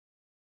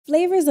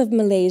Flavours of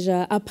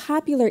Malaysia, a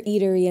popular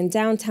eatery in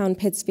downtown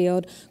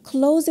Pittsfield,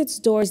 closed its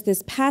doors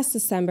this past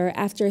December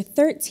after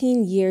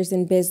 13 years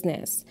in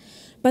business.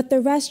 But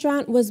the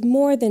restaurant was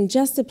more than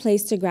just a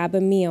place to grab a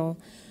meal.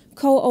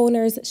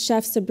 Co-owners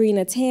Chef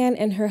Sabrina Tan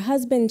and her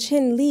husband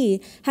Chin Lee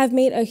have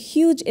made a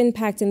huge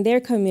impact in their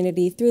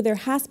community through their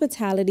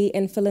hospitality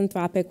and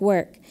philanthropic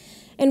work.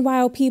 And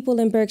while people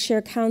in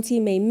Berkshire County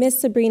may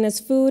miss Sabrina's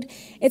food,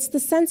 it's the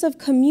sense of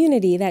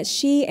community that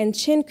she and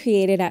Chin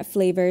created at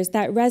Flavours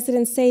that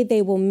residents say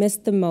they will miss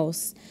the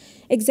most.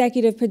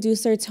 Executive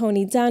producer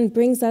Tony Dunne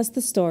brings us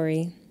the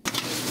story.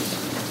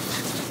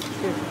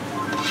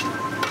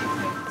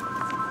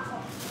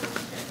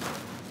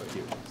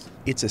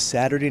 It's a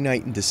Saturday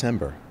night in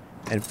December,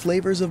 and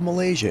Flavours of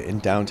Malaysia in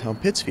downtown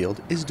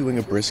Pittsfield is doing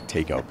a brisk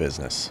takeout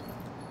business.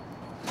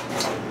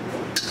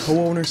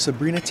 Co-owner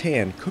Sabrina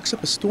Tan cooks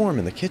up a storm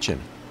in the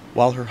kitchen,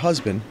 while her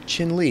husband,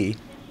 Chin Lee,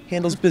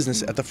 handles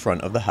business at the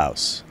front of the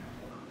house.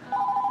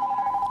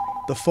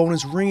 The phone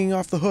is ringing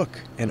off the hook,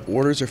 and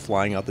orders are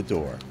flying out the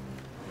door.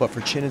 But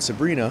for Chin and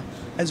Sabrina,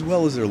 as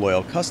well as their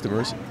loyal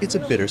customers, it's a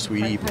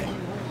bittersweet evening.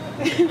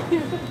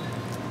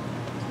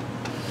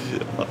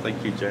 Oh,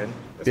 thank you, Jen.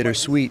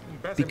 Bittersweet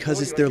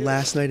because it's their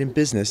last night in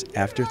business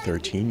after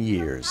 13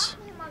 years.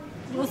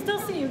 We'll still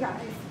see you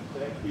guys.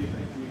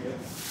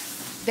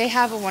 They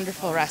have a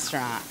wonderful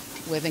restaurant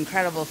with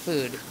incredible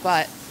food,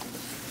 but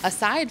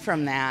aside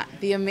from that,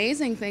 the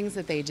amazing things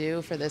that they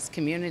do for this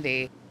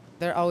community.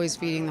 They're always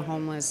feeding the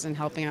homeless and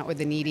helping out with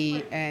the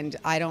needy, and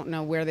I don't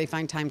know where they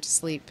find time to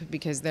sleep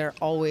because they're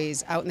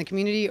always out in the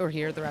community or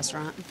here at the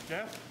restaurant.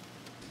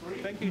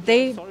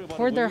 They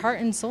poured their heart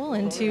and soul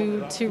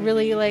into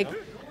really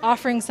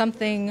offering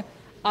something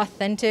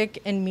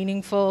authentic and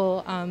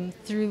meaningful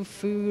through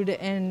food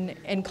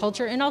and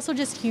culture, and also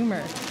just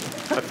humor.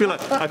 I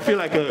feel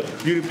like a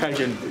beauty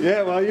pageant.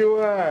 Yeah, well, you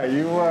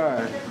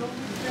are.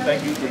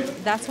 Thank you.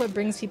 That's what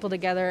brings people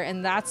together,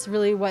 and that's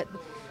really what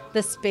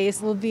the space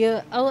will be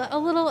a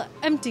little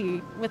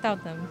empty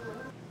without them.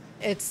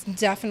 It's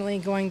definitely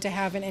going to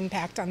have an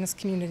impact on this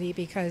community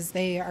because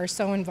they are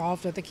so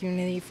involved with the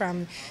community,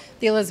 from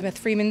the Elizabeth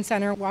Freeman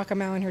Center, Walk a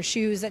Mile in Her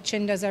Shoes that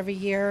Chin does every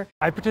year.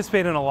 I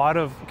participate in a lot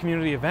of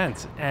community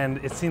events,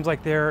 and it seems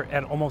like they're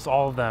at almost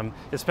all of them,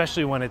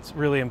 especially when it's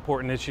really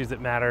important issues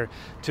that matter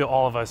to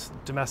all of us: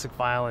 domestic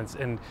violence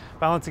and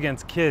violence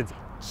against kids.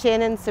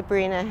 Chin and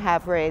Sabrina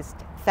have raised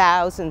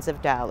thousands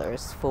of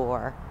dollars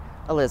for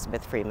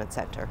Elizabeth Freeman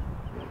Center.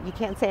 You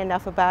can't say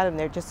enough about them.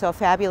 They're just so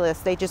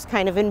fabulous. They just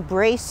kind of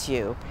embrace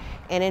you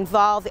and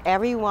involve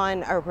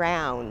everyone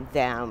around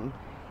them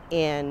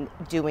in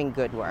doing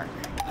good work.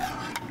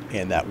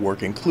 And that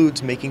work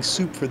includes making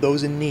soup for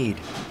those in need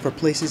for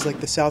places like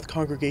the South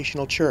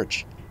Congregational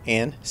Church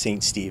and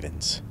St.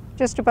 Stephen's.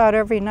 Just about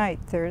every night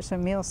there's a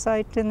meal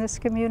site in this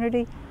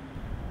community,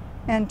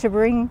 and to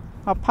bring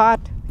a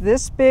pot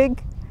this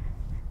big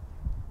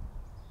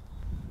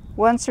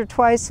once or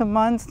twice a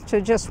month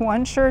to just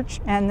one church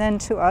and then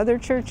to other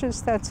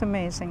churches, that's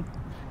amazing.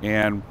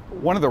 And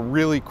one of the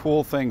really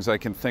cool things I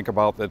can think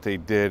about that they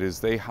did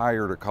is they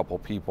hired a couple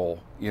people,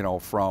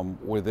 from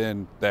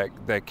within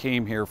that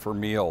came here for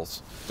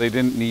meals. They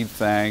didn't need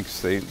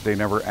thanks. They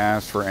never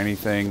asked for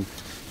anything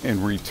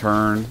in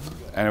return.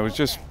 And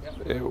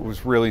it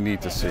was really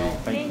neat to see.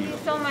 Thank you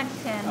so much,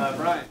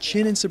 Chin.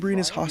 Chin and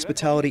Sabrina's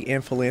hospitality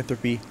and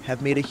philanthropy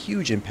have made a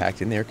huge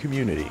impact in their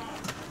community.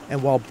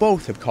 And while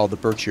both have called the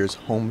Berkshires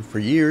home for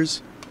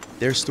years,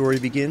 their story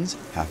begins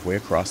halfway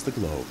across the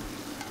globe.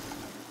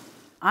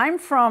 I'm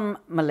from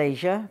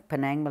Malaysia,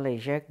 Penang,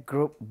 Malaysia,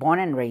 born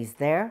and raised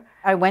there.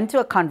 I went to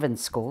a convent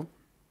school,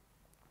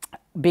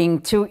 being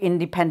too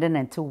independent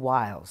and too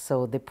wild,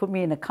 so they put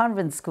me in a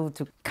convent school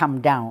to come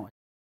down.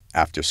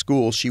 After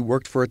school, she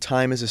worked for a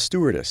time as a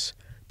stewardess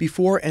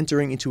before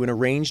entering into an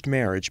arranged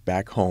marriage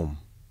back home.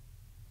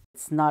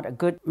 It's not a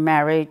good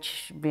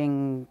marriage,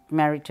 being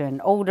married to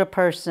an older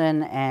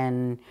person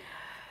and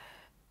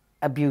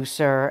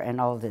abuser and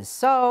all this.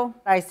 So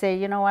I say,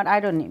 you know what, I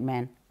don't need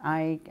men.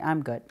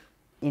 I'm good.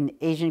 In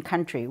Asian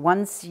country,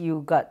 once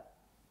you got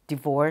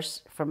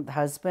divorced from the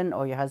husband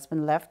or your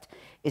husband left,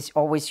 it's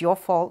always your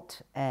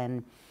fault,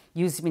 and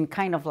you've been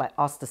kind of like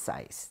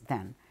ostracized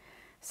then.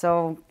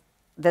 So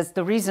that's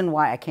the reason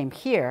why I came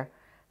here,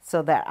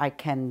 so that I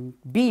can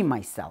be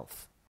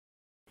myself.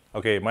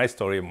 Okay, my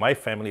story, my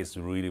family is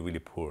really, really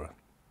poor.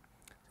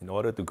 In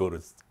order to go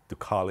to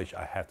college,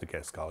 I have to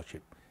get a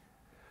scholarship.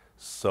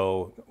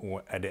 So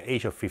at the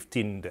age of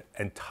 15, the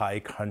entire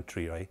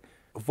country, right?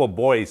 For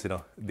boys,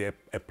 they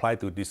apply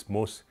to this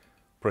most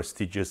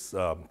prestigious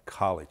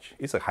college.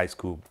 It's a high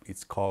school.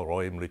 It's called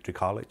Royal Military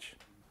College.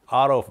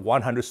 Out of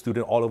 100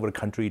 students all over the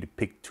country, they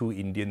picked 2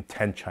 Indian,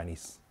 10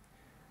 Chinese.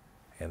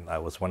 And I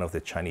was one of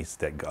the Chinese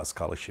that got a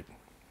scholarship.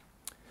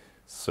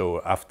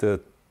 So after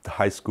the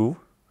high school,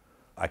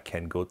 I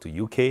can go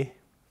to UK,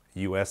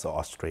 US, or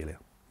Australia.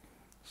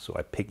 So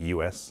I picked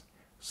US.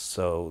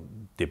 So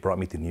they brought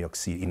me to New York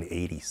City in the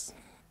 80s.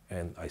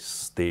 And I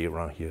stay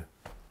around here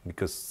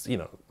because,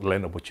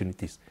 land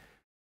opportunities.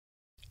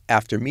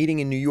 After meeting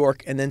in New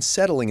York and then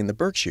settling in the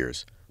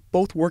Berkshires,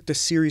 Both worked a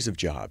series of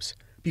jobs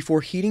before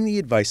heeding the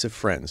advice of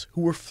friends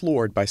who were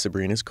floored by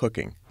Sabrina's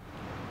cooking.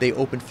 They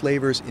opened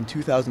Flavours in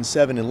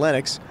 2007 in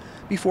Lenox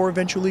before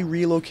eventually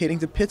relocating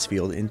to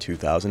Pittsfield in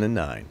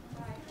 2009.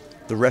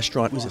 The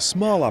restaurant was a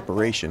small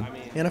operation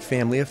and a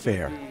family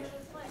affair.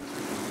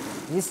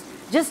 It's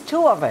just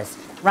two of us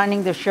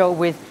running the show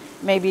with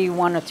maybe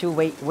one or two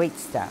wait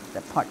staff, the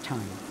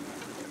part-time.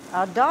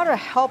 Our daughter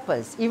helped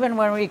us, even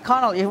when we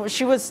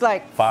she was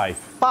like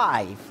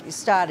 5. We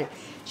started.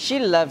 She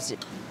loves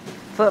it.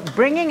 For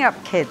bringing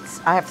up kids,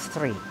 I have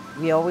 3.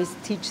 We always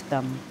teach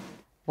them,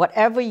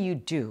 whatever you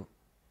do,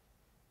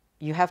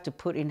 you have to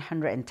put in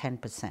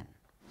 110%.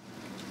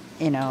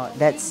 You know,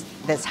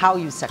 that's how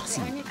you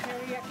succeed.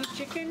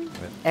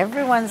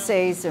 Everyone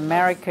says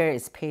America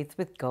is paved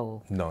with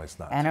gold. No, it's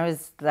not. And I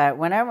was like,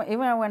 even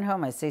when I went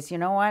home, I says, you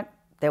know what?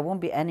 There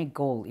won't be any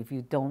gold if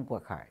you don't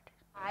work hard.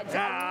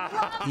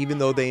 Even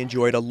though they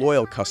enjoyed a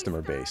loyal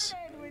customer base,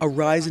 a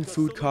rise in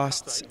food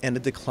costs and a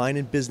decline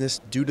in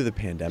business due to the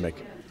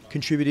pandemic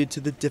contributed to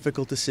the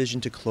difficult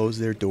decision to close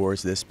their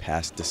doors this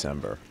past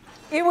December.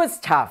 It was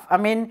tough. I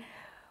mean,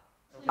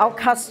 our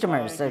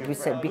customers, like we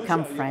said,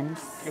 become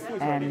friends,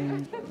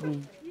 and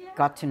we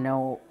got to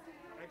know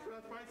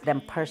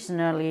them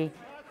personally.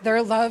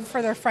 Their love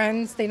for their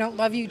friends, they don't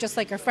love you just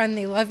like a friend,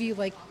 they love you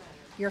like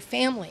your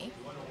family,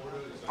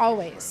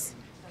 always.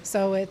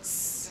 So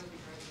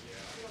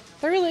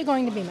they're really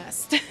going to be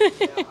missed.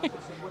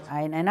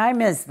 And I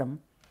miss them.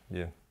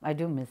 Yeah. I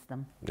do miss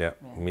them. Yeah,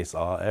 miss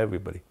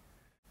everybody.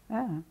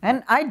 Yeah.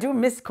 And I do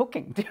miss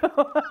cooking too.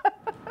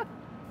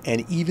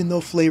 And even though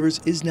Flavours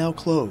is now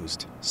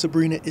closed,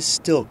 Sabrina is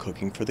still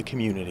cooking for the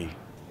community.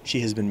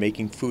 She has been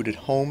making food at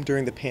home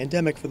during the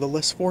pandemic for the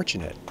less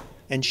fortunate,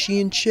 and she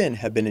and Chin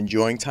have been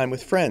enjoying time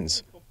with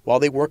friends while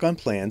they work on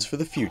plans for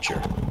the future.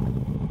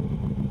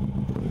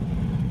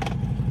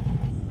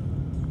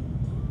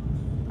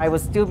 I will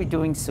still be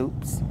doing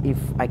soups if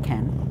I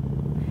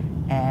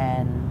can.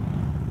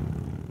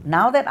 And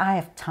now that I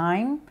have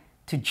time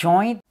to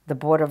join the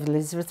board of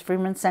Elizabeth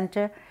Freeman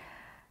Center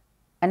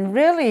and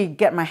really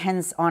get my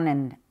hands on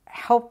and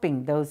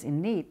helping those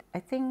in need, I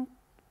think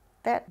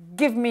that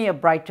gives me a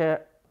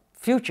brighter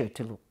future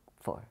to look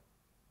for.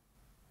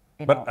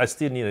 But I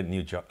still need a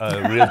new job,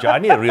 a real job. I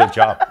need a real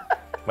job.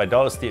 My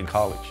daughter's still in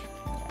college.